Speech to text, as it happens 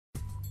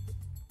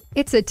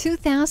It's a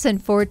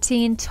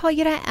 2014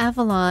 Toyota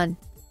Avalon.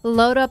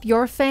 Load up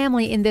your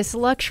family in this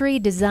luxury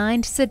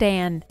designed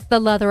sedan.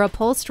 The leather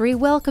upholstery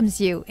welcomes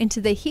you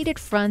into the heated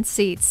front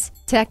seats.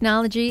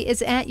 Technology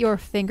is at your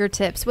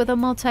fingertips with a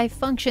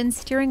multi-function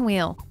steering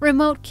wheel,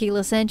 remote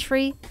keyless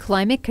entry,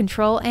 climate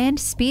control and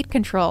speed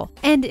control,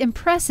 and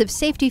impressive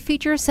safety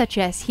features such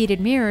as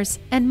heated mirrors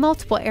and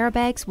multiple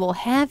airbags will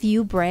have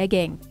you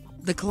bragging.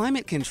 The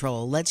climate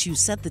control lets you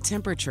set the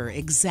temperature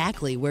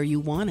exactly where you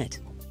want it.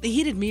 The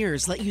heated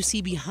mirrors let you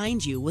see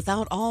behind you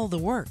without all the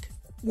work.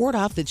 Ward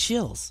off the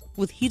chills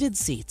with heated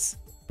seats.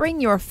 Bring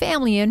your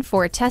family in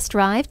for a test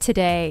drive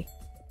today.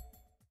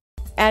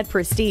 At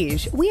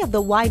Prestige, we have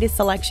the widest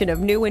selection of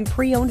new and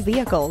pre-owned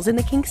vehicles in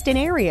the Kingston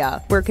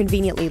area. We're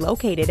conveniently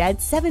located at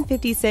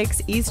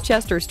 756 East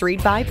Chester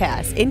Street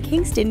Bypass in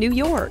Kingston, New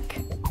York.